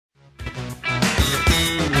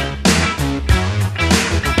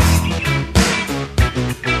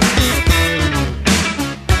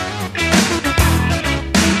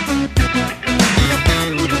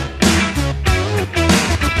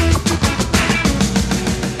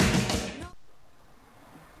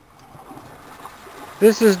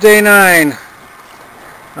This is day 9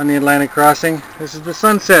 on the Atlantic crossing. This is the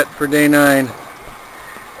sunset for day 9.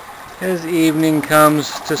 As evening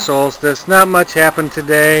comes to solstice, not much happened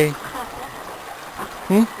today.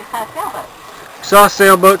 Saw a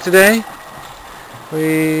sailboat today.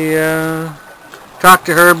 We talked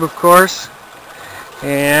to Herb, of course,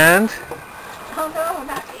 and oh no,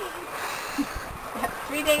 not me.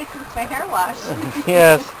 3 days since my hair wash.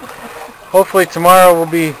 yes, hopefully tomorrow will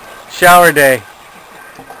be shower day.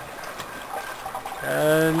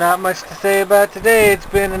 Not much to say about today. It's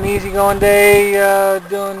been an easygoing day,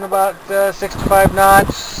 doing about 65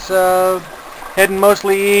 knots, heading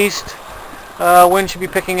mostly east. Wind should be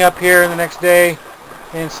picking up here in the next day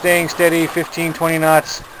and staying steady 15-20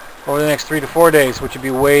 knots over the next 3 to 4 days, which would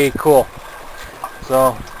be way cool.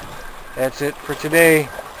 So that's it for today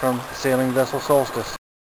from Sailing Vessel Solstice.